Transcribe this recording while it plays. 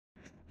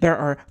There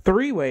are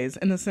 3 ways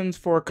in The Sims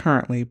 4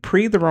 currently,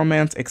 pre the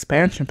Romance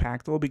expansion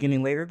pack that will be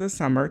beginning later this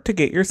summer, to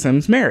get your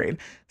Sims married.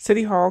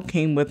 City Hall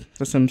came with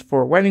The Sims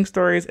 4 wedding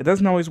stories. It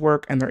doesn't always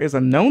work, and there is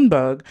a known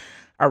bug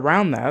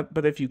around that,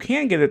 but if you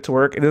can get it to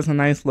work, it is a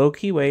nice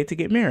low-key way to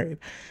get married.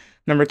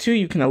 Number 2,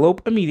 you can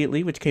elope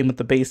immediately, which came with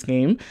the base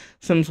game.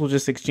 Sims will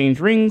just exchange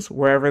rings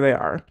wherever they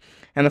are.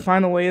 And the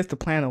final way is to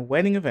plan a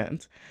wedding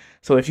event.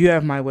 So if you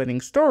have My Wedding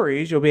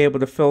Stories, you'll be able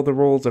to fill the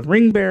roles of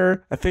ring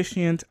bearer,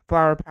 officiant,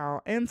 flower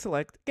pal, and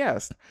select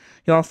guest.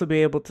 You'll also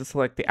be able to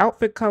select the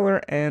outfit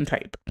color and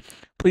type.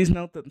 Please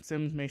note that the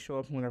Sims may show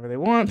up whenever they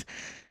want,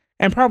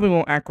 and probably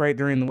won't act right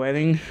during the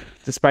wedding,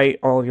 despite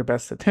all your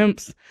best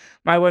attempts.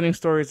 My Wedding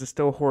Stories is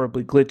still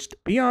horribly glitched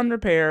beyond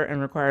repair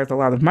and requires a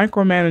lot of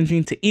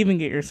micromanaging to even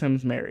get your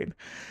Sims married.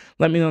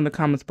 Let me know in the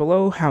comments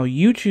below how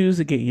you choose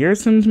to get your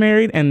Sims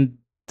married, and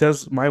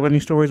does My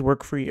Wedding Stories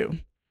work for you?